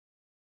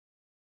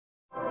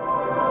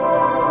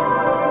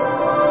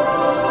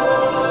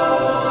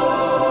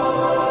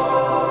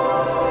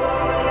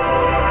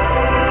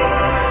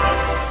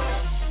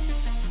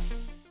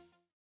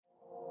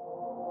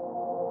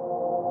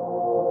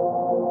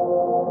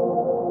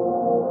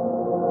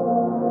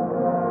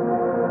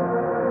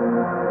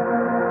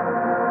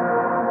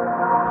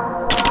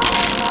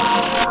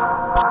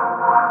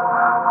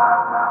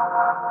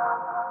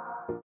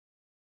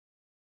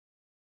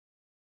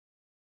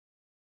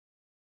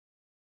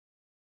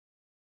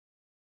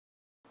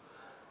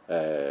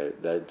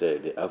that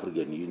the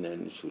African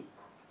Union should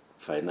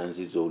finance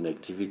its own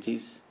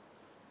activities,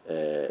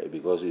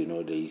 because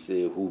they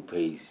say who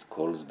pays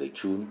calls the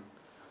tune,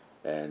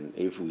 and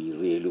if we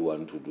really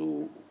want to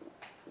do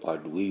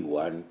what we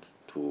want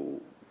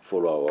to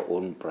follow our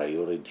own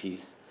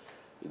priorities,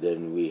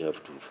 then we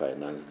have to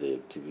finance the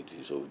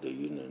activities of the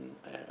Union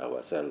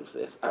ourselves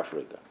as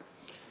Africa.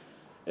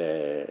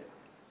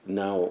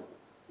 Now,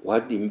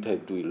 what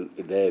impact will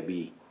there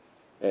be?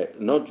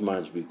 Not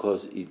much,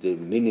 because it's a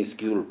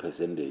minuscule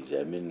percentage.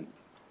 I mean,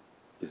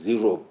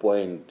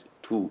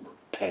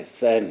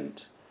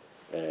 0.2%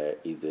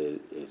 is a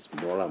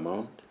small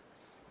amount,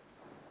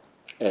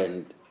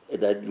 and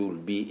that will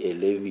be a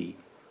levy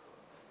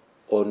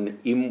on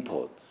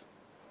imports,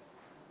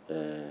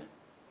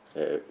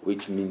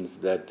 which means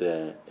that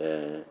the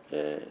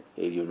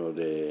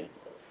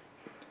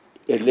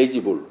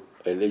eligible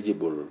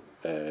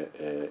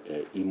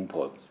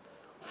imports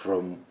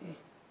from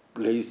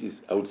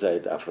places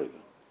outside Africa.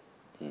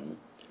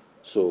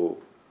 So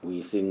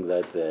we think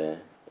that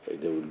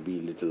there will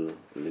be little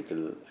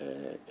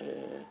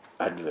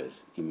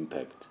adverse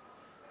impact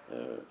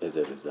as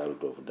a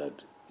result of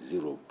that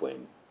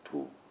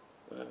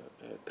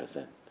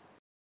 0.2%.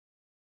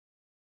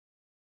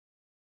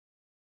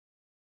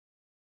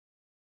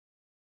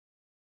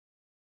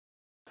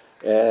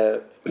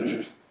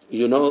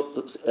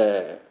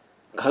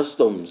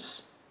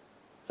 Customs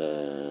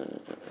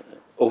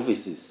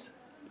offices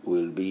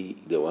will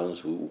be the ones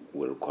who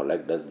will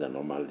collect. That's the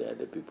normal. They are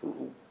the people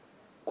who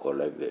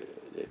collect the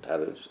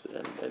tariffs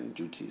and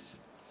duties,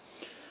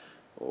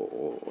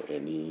 or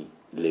any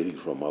levy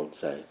from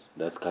outside.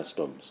 That's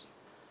customs.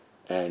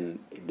 And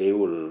they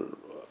will,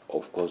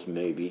 of course,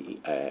 maybe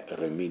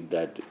remit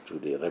that to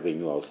the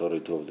revenue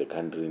authority of the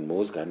country. In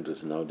most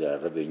countries now, there are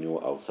revenue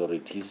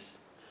authorities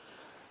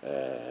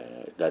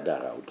that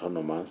are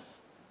autonomous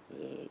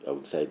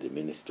outside the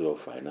Ministry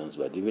of Finance.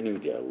 But even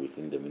if they are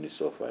within the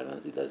Ministry of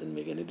Finance, it doesn't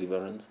make any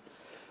difference.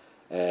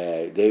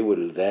 They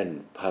will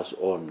then pass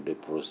on the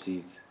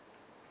proceeds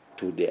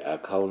to the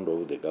account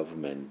of the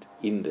government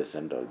in the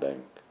central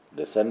bank.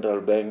 The central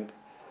bank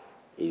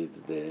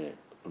is the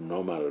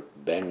normal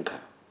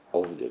banker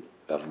of the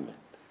government.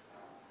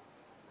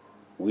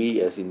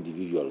 We as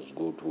individuals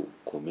go to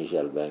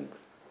commercial banks.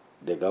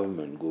 The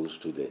government goes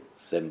to the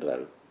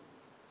central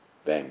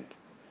bank.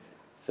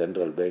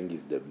 Central bank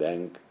is the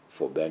bank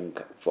for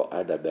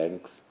other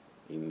banks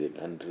in the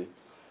country,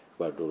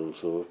 but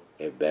also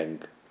a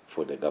bank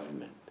for the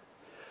government.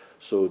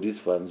 So these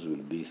funds will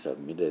be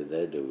submitted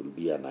there. There will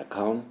be an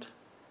account,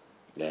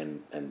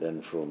 and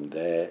then from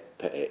there,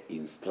 per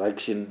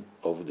instruction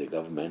of the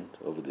government,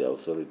 of the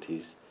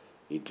authorities,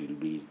 it will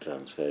be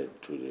transferred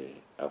to the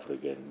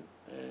African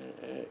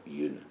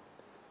Union.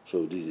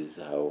 So this is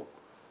how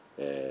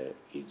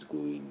it's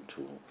going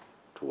to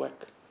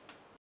work.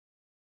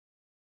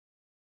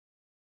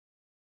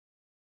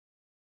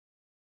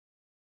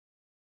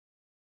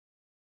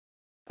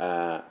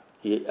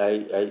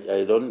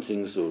 I don't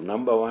think so.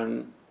 Number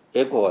one,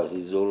 ECOWAS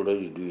is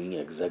already doing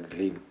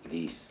exactly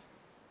this.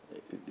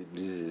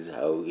 This is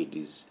how it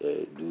is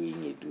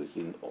doing it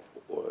within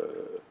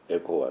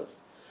ECOWAS.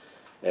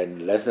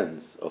 And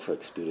lessons of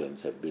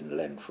experience have been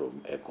learned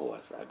from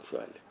ECOWAS,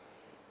 actually,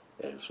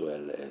 as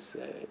well as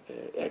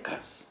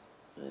ECAS,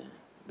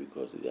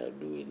 because they are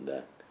doing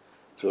that.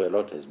 So a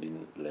lot has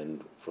been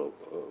learned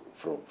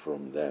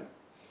from them.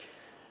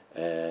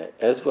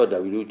 As for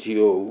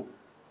WTO,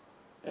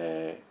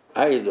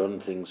 I don't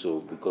think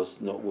so,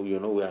 because we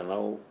are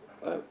now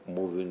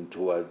moving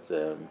towards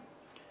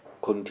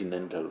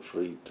continental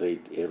free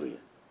trade area.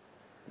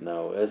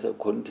 Now, as a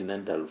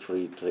continental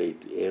free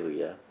trade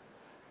area,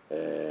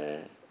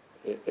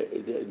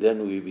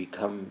 then we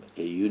become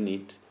a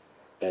unit,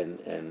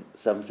 and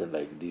something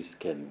like this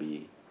can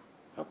be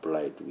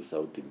applied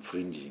without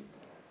infringing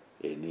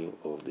any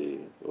of the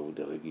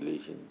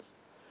regulations.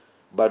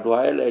 But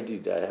while at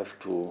it, I have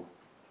to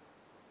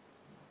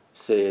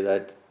say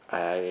that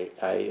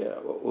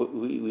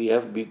we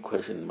have big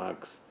question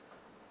marks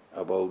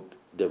about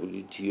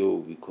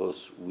WTO,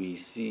 because we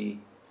see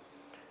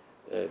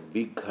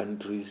big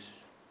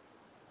countries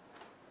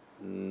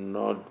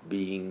not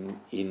being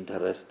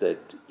interested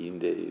in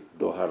the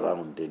Doha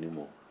round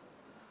anymore.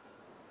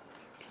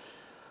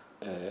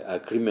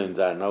 Agreements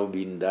are now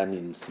being done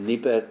in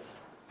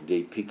snippets.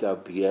 They pick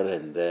up here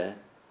and there,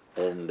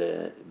 and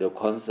the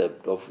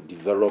concept of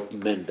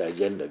development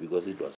agenda, because it was